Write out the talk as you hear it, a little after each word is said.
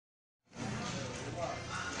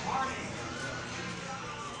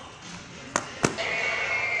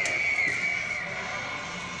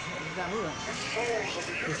moving.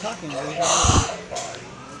 He's talking.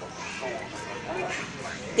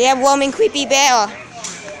 They have roaming creepy bear.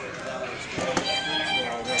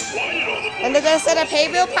 And they're gonna set up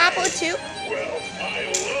hay bale popper too.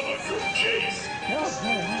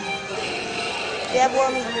 They have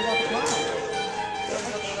roaming.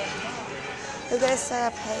 They're gonna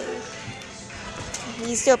set up hay.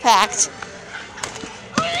 He's still packed.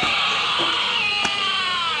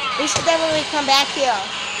 We should definitely come back here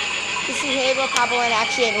to see hay bale popper in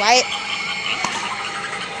action, right?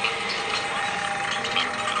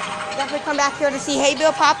 Definitely come back here to see hay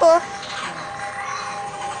bale popper.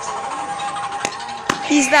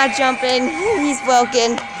 He's not jumping. He's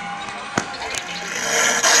broken.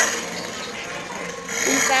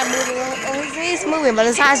 He's not moving. Oh, he's moving, but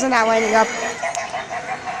his eyes are not lighting up.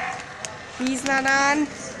 He's not on.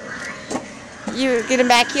 You get him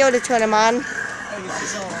back here to turn him on.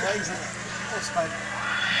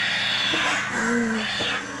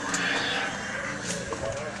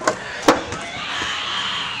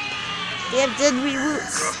 They have dead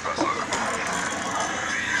roots.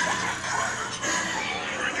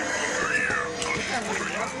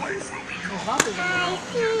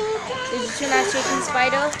 Did you turn on Chicken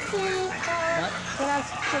Spider? What? Turn on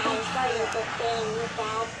Chicken Spider.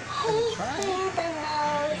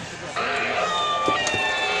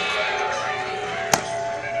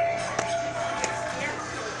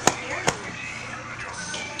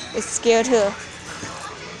 It scared her.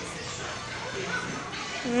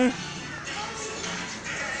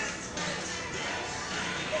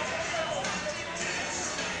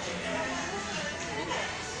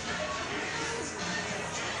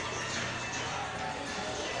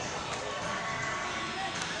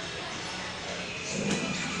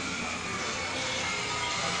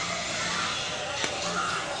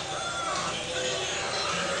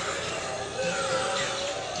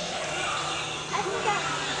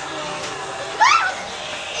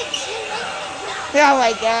 Oh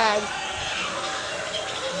my god.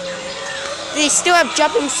 They still have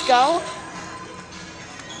Jumping Skull?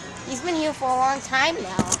 He's been here for a long time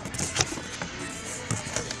now.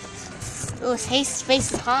 Oh, his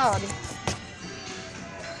face is hard.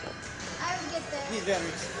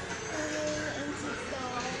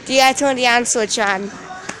 Do you gotta turn the on switch on?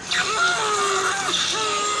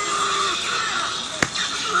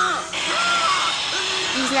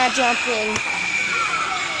 He's not jumping.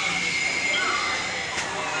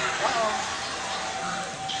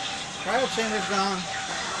 Cryo chamber's gone.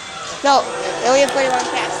 No, they only have 41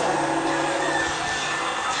 cats though.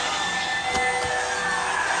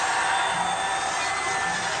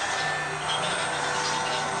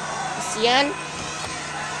 Is he on?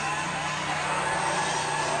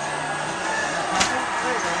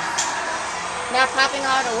 Not popping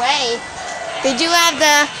all the way. They do have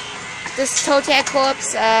this toe tag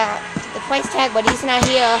corpse, the price tag, but he's not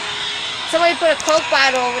here. Somebody put a Coke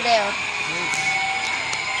bottle over there.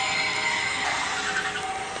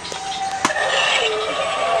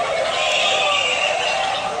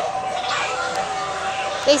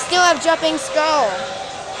 They still have Jumping Skull.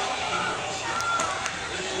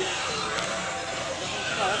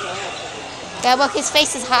 Yeah, look, his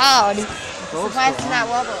face is hard. I'm surprised it's not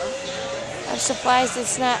rubber. I'm surprised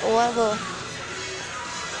it's not rubber.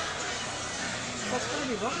 That's going to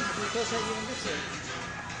be rubber because that even gets it.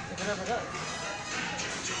 If it ever does.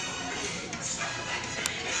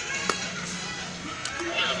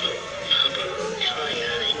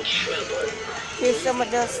 Here's some of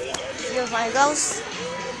those. Here's my ghost.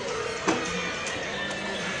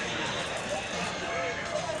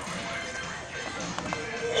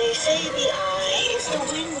 They say the eye is the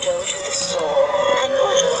window to the soul, and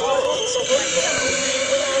not always a window.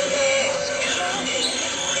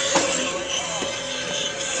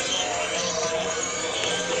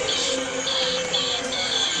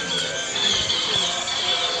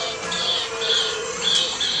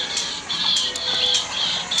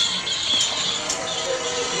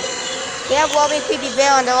 They have Roaming Creepy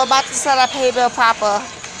Bear and they're about to set up hay bale popper.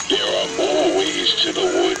 There are more ways to the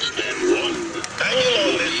woods than one. And you'll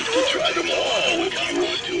always need to try them all if you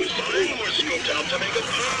want to. Mine were scooped out to make a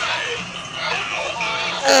pie.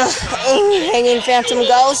 Hanging phantom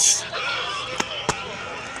ghosts.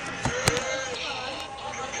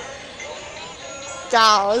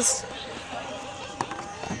 Dolls.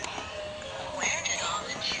 Where did all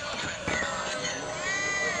the children go?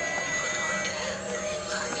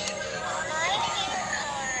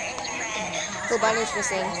 The bunny's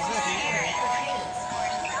missing.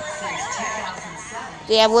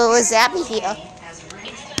 Yeah, where was Zappy here?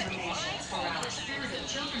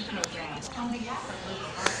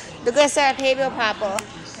 They're gonna set up hay bale popper.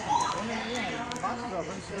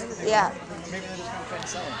 Yeah. Maybe they're just gonna try and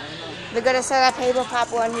sell it. I don't know. They're gonna sell a paper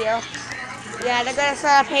popper in here. Yeah, they're gonna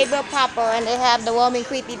sell a paper popper, and they have the roaming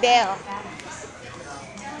creepy bear.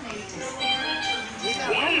 He's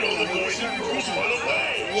not hungry. He's just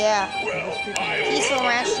creepy. Yeah. He's from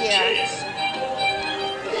last year.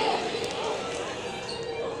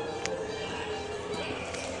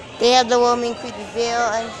 They have the roaming creepy bear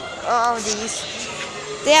and all of these.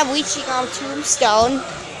 They have reaching on Tombstone.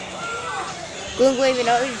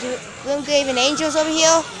 Grimgraven Angels over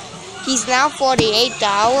here. He's now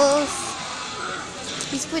 $48.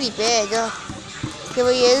 He's pretty big.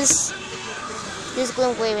 Here he is. Here's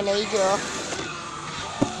Grimgraven Angel.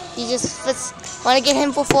 He just fits. Want to get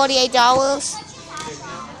him for $48?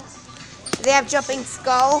 They have Jumping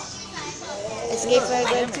Skull. Escape from the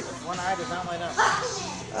Great. One eye does not light up.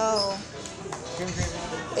 Oh.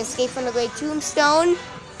 Escape from the Great Tombstone.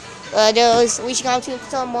 There's Reaching on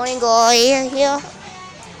Tombstone, Morning Glory here.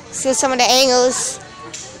 Still some of the angles.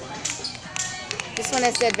 This one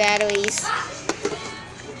has dead batteries.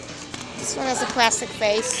 This one has a plastic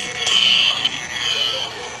face.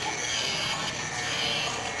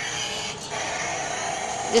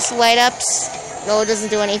 This light ups. No, it doesn't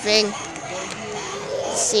do anything.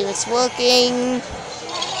 Let's see if it's working.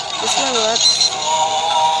 This one works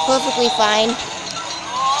perfectly fine.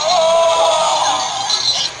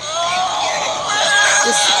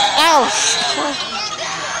 Ouch!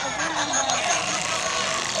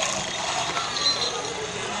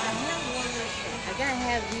 I gotta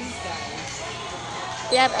have these guys.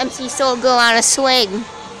 They have MC Soul Girl on a swing.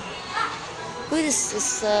 Who is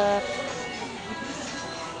this?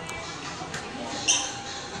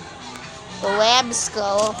 The Lab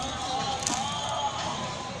Skull.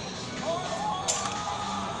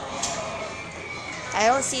 I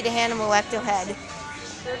don't see the Hannibal Lecter head.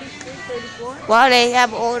 33, 34. Wow, they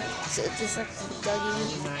have old. Just like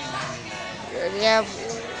Dougie. They have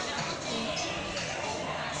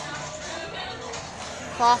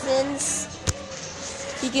coffins.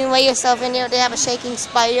 You can lay yourself in there. They have a shaking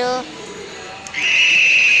spider.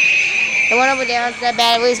 The one over there, the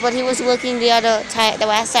batteries, but he was working the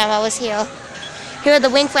last time I was here. Here are the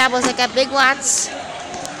wing flappers. I got big lots.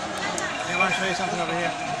 I want to show you something over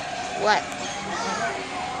here. What?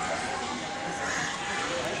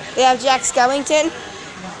 They have Jack Skellington.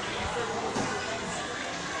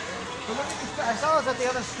 I saw this at the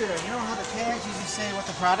other scooter. You know how the tags usually say what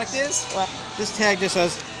the product is? What? This tag just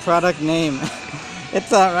says product name.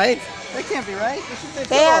 It's not right. That can't be right. This should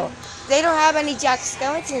say They don't have any Jack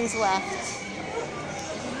Skellingtons left.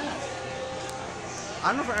 I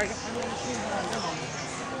don't know if I haven't seen one.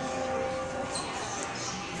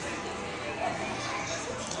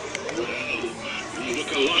 You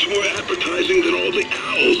look a lot more appetizing than all the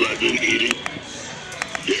owls I've been eating.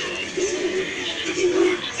 There are more ways to the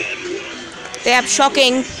woods than one. They have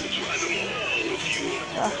shocking Try them all if you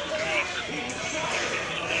want.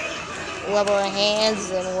 rubber hands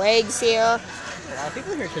and legs here. A lot of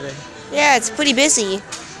people here today. Yeah, it's pretty busy.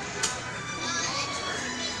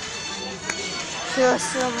 Here's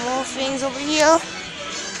some more things over here.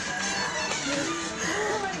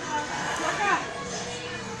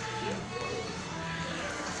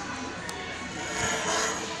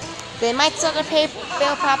 They might sell the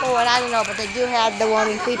bear popper one, I don't know, but they do have the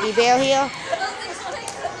roaming creepy bear here.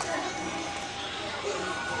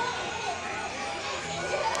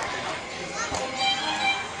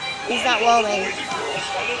 He's not roaming.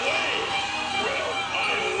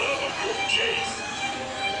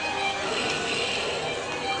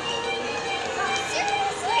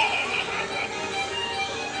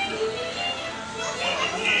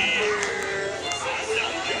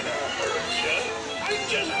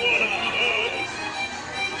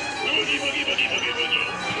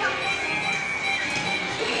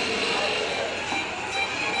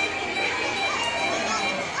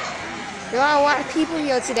 There are a lot of people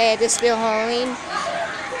here today at this Bill Halloween.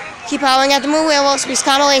 Keep howling at the moon werewolves. Please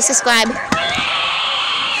comment, like, subscribe.